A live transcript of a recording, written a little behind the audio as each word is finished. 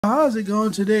How's it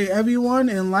going today, everyone?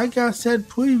 And like I said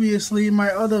previously in my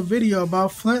other video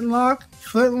about Flintlock,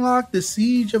 the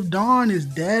Siege of Dawn is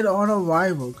dead on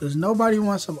arrival because nobody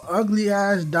wants some ugly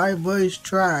ass diverse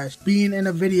trash being in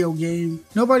a video game.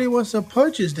 Nobody wants to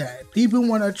purchase that. People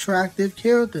want attractive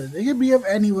characters. It can be of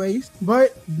any race,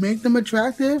 but make them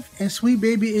attractive. And Sweet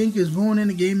Baby Inc. is ruining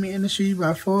the gaming industry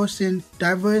by forcing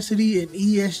diversity and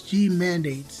ESG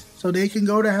mandates so they can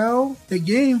go to hell. The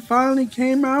game finally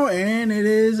came out and it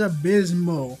is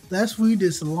abysmal. Let's read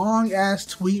this long ass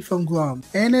tweet from Grum.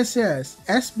 And it says,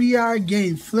 SBI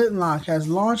game Flintlock has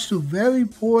launched to very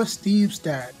poor Steam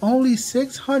stat. Only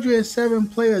 607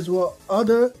 players were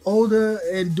older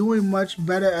and doing much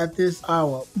better at this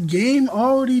hour. Game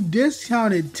already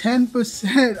discounted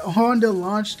 10% on the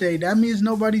launch day. That means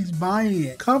nobody's buying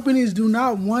it. Companies do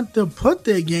not want to put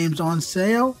their games on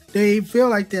sale. They feel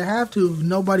like they have to if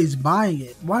nobody's buying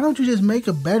it. Why don't you just make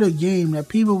a better game that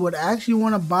people would actually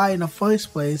want to buy in the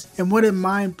first place and wouldn't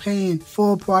mind paying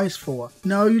full price for?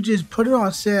 No, you just put it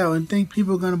on sale and think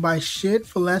people are going to buy shit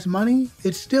for less money?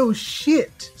 It's still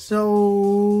shit.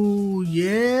 So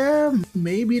yeah,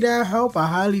 maybe that'll help. I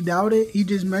highly doubt it. He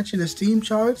just mentioned the Steam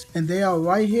charts and they are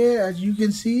right here as you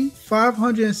can see.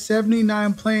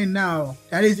 579 playing now.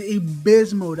 That is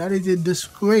abysmal. That is a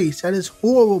disgrace. That is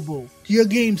horrible. Your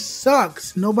game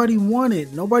sucks. Nobody want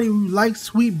it. Nobody likes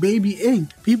Sweet Baby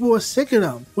Inc. People are sick of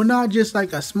them. We're not just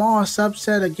like a small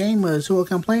subset of gamers who are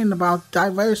complaining about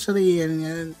diversity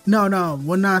and no,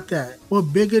 we're not that. We're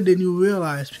bigger than you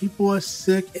realize. People are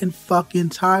sick and fucking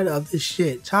tired of this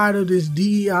shit. Tired of this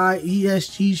DEI,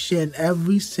 ESG shit in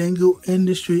every single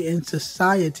industry in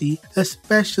society,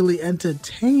 especially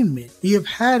entertainment. We have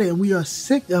had it and we are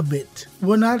sick of it.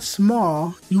 We're not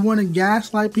small. You want to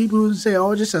gaslight people who say,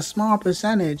 oh, just a small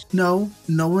percentage. No,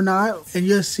 we're not. And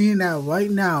you're seeing that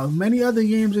right now. Many other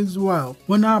games as well.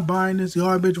 We're not buying this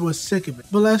garbage. We're sick of it.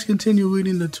 But let's continue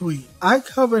reading the tweet. I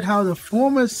covered how the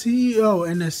former CEO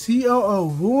and the COO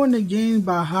ruined the game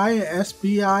by hiring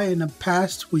SBI in the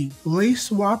past tweet, race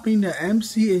swapping the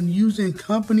MC and using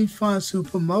company funds to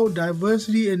promote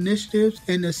diversity initiatives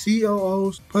in the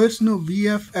COO's personal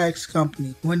VFX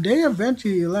company. When they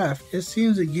eventually left, it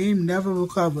seems the game never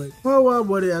recovered. Well, what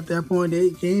would it at that point?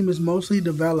 The game is mostly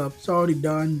developed. It's already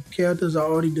done. Characters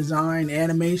are already designed.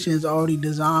 Animation is already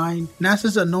designed. And that's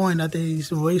just annoying that they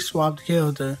race swapped the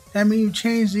character. That means you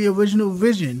changed the original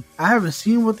vision. I haven't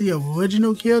seen what the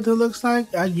original character looks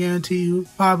like. I guarantee you,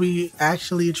 probably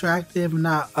actually attractive,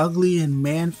 not ugly and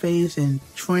man face and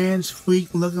trans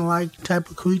freak looking like type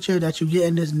of creature that you get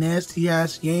in this nasty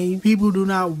ass game. People do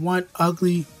not want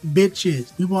ugly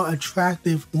bitches. We want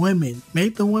attractive women.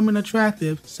 Make the women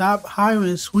attractive. Stop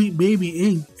hiring Sweet Baby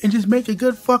Inc. and just make a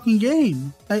good fucking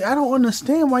game. Like, I don't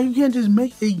understand why you can't just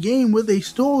make a game with a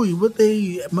story, with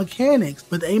a mechanics,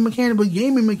 with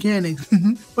gaming mechanics.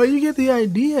 But you get the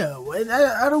idea.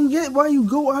 I don't get why you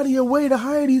go out of your way to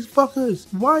hire these fuckers.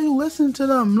 Why you listen to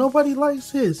them? Nobody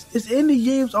likes this. It's indie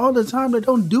games all the time that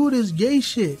don't do this gay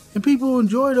shit. And people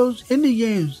enjoy those indie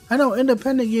games. I know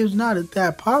independent games not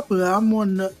that popular. I'm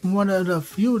one of the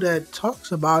few that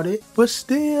talks about it. But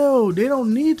still, they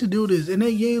don't need to do this. And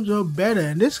their games are better.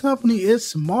 And this company is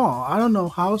small. I don't know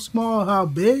how small, how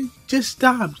big. Just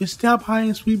stop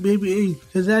hiring Sweet Baby Inc.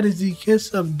 because that is the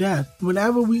kiss of death.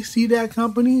 Whenever we see that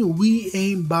company, we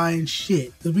ain't buying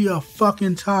shit because we are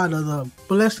fucking tired of them.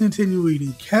 But let's continue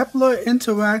reading. Kepler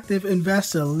Interactive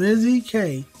investor Lizzie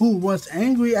K, who was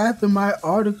angry after my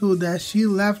article that she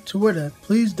left Twitter,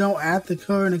 please don't add the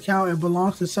current account, it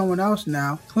belongs to someone else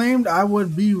now, claimed I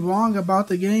would be wrong about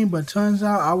the game, but turns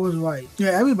out I was right. Yeah,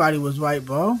 everybody was right,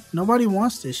 bro. Nobody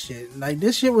wants this shit. Like,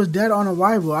 this shit was dead on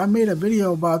arrival. I made a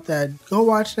video about that. Go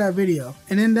watch that video.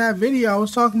 And in that video, I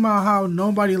was talking about how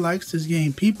nobody likes this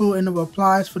game. People in the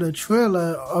replies for the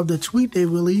trailer of the tweet they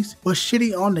released were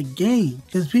shitting on the game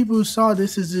because people saw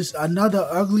this as just another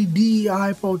ugly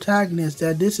DEI protagonist,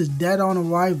 that this is dead on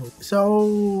arrival.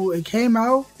 So it came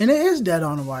out and it is dead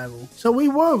on arrival. So we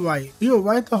were right. We were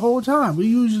right the whole time. We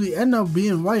usually end up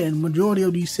being right in the majority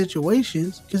of these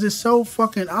situations because it's so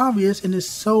fucking obvious and it's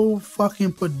so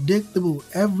fucking predictable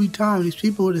every time. These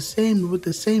people are the same with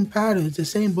the same patterns, the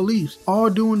same beliefs, all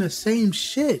doing the same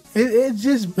shit. It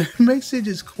just makes it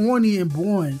just corny and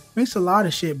boring. Makes a lot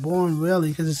of shit boring, really,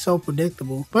 because it's so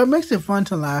predictable. But it makes it fun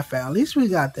to laugh at. At least we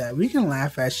got that. We can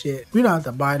laugh at shit. We don't have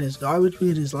to buy this garbage. We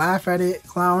can just laugh at it,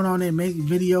 clown on it, make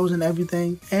videos and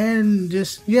everything, and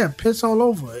just, yeah, piss all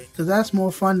over it. Because that's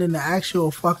more fun than the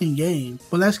actual fucking game.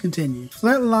 But let's continue.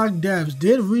 Flintlock devs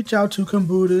did reach out to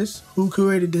Combutus, who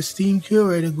created the Steam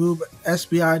curator group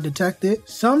SBI detected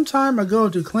some time ago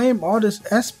to claim claim all this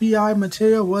SBI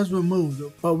material was removed,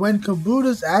 but when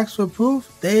Kabuto's asked for proof,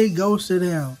 they ghosted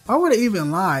him. Why would they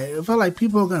even lie? I feel like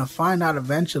people are gonna find out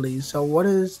eventually, so what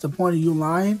is the point of you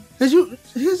lying?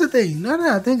 Here's the thing, now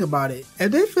that I think about it,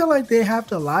 if they feel like they have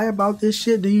to lie about this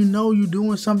shit, then you know you're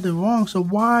doing something wrong, so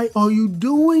why are you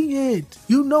doing it?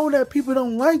 You know that people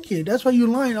don't like it, that's why you're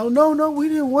lying. Oh no, we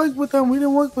didn't work with them,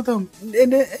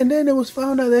 and then it was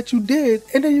found out that you did,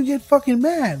 and then you get fucking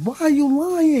mad. Why are you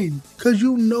lying? Because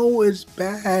you know it's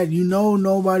bad, you know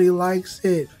nobody likes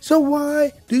it, so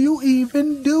why do you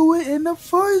even do it in the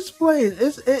first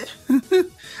place?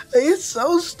 It's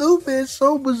so stupid, it's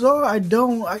so bizarre. I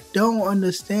don't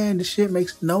understand. The shit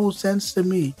makes no sense to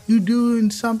me. You're doing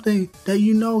something that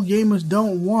you know gamers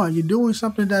don't want. You're doing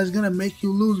something that's gonna make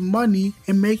you lose money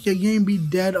and make your game be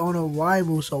dead on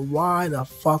arrival. So why the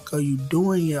fuck are you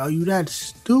doing it? Are you that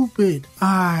stupid?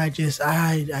 I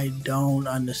don't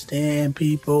understand,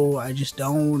 people. I just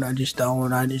don't.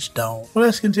 Well,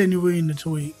 let's continue reading the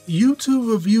tweet.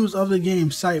 YouTube reviews of the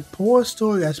game cite poor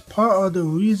story as part of the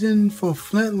reason for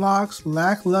Flintlock's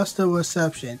lackluster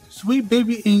reception. Sweet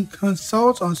Baby Inc.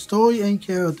 consults on story and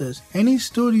characters. Any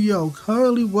studio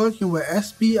currently working with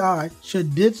SBI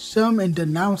should ditch them and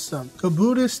denounce them.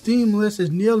 Kabuto's Steam list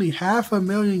is nearly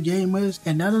 500,000 gamers,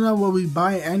 and none of them will be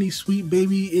buying any Sweet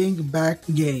Baby Inc.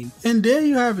 backed game. And there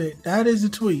you have it. That is the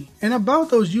tweet. And about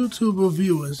those YouTube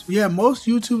reviewers, yeah, most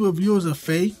YouTube reviewers are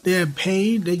fake. They're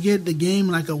paid. They get the game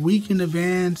like a week in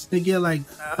advance. They get like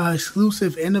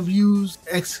exclusive interviews,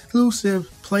 exclusive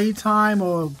playtime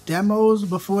or demos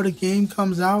before the game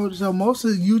comes out. So most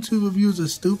of the YouTube reviews are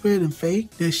stupid and fake.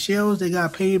 They're shells. They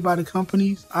got paid by the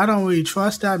companies. I don't really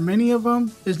trust that many of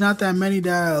them. There's not that many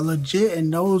that are legit and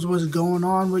knows what's going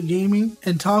on with gaming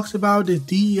and talks about the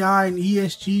DEI and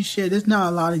ESG shit. There's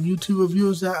not a lot of YouTube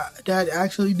reviewers that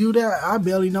actually do that. I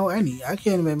barely know any. I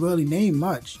can't even really name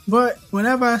much. But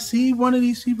whenever I see one of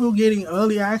these people getting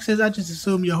early access, I just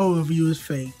assume your whole review is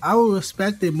fake. I would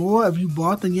respect it more if you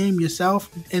bought the game yourself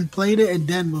and played it and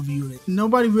then reviewed it.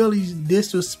 Nobody really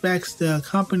disrespects the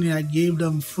company that gave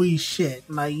them free shit.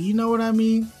 Like, you know what I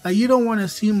mean? Like, you don't want to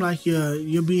seem like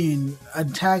you're being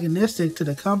antagonistic to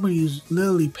the company who's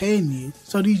literally paying you.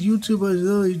 So these YouTubers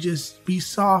literally just be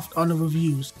soft on the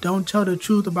reviews. Don't tell the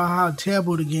truth about how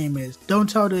terrible the game is. Don't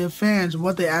tell their fans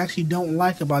what they actually don't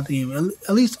like about the game.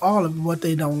 At least all of what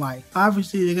they don't like.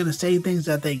 Obviously, they're gonna say things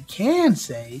that they can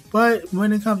say, but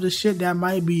when it comes to shit that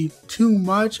might be too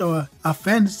much or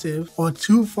offensive or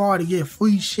too far to get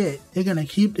free shit, they're gonna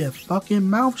keep their fucking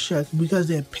mouth shut because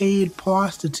they're paid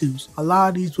prostitutes. A lot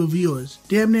of these reviewers,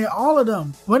 damn near all of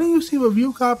them. Why don't you see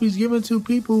review copies given to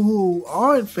people who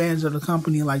aren't fans of the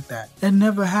company like that? That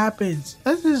never happens.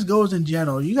 That just goes in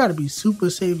general. You gotta be super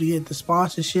safe to get the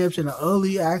sponsorships and the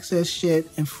early access shit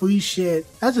and free shit.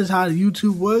 That's just how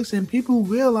YouTube works, and people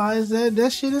realize that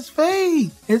that shit is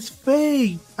fake. It's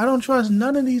fake. I don't trust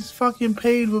none of these fucking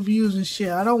paid reviews and shit.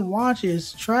 I don't watch it.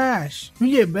 It's trash.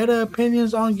 You get better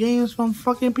opinions on games from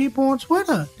fucking people on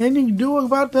Twitter than you do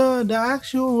about the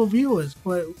actual reviewers.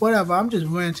 But whatever, I'm just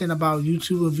ranting about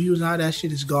YouTube reviews and how that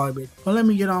shit is garbage. But let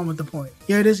me get on with the point.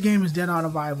 Yeah, this game is dead on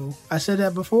arrival. I said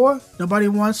that before. Nobody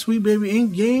wants Sweet Baby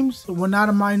Inc. games. We're not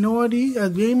a minority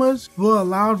of gamers. We're a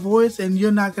loud voice, and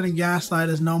you're not gonna gaslight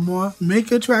us no more.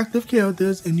 Make attractive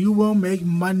characters and you will make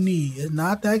money. It's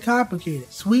not that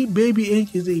complicated. Sweet Baby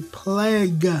Inc. is a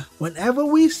plague. Whenever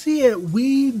we see it,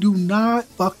 we do not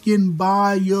fucking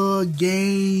buy your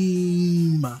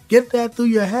game. Get that through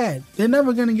your head. They're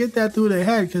never gonna get that through their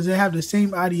head because they have the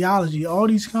same ideology. All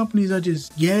these companies are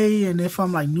just gay and they're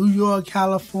from like New York,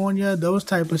 California, those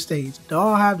type of states. They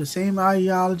all have the same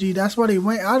ideology. That's why they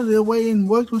went out of their way and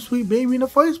worked with Sweet Baby in the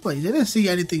first place. They didn't see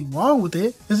anything wrong with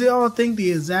it because they all think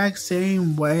the exact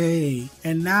same way.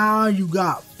 And now you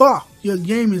got fucked. Your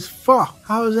game is fucked.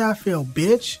 How does that feel,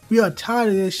 bitch? We are tired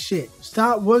of this shit.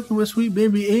 Stop working with Sweet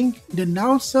Baby Inc.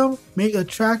 Denounce them, make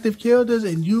attractive characters,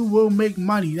 and you will make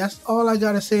money. That's all I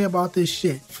gotta say about this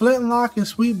shit. Flintlock and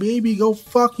Sweet Baby, go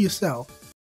fuck yourself.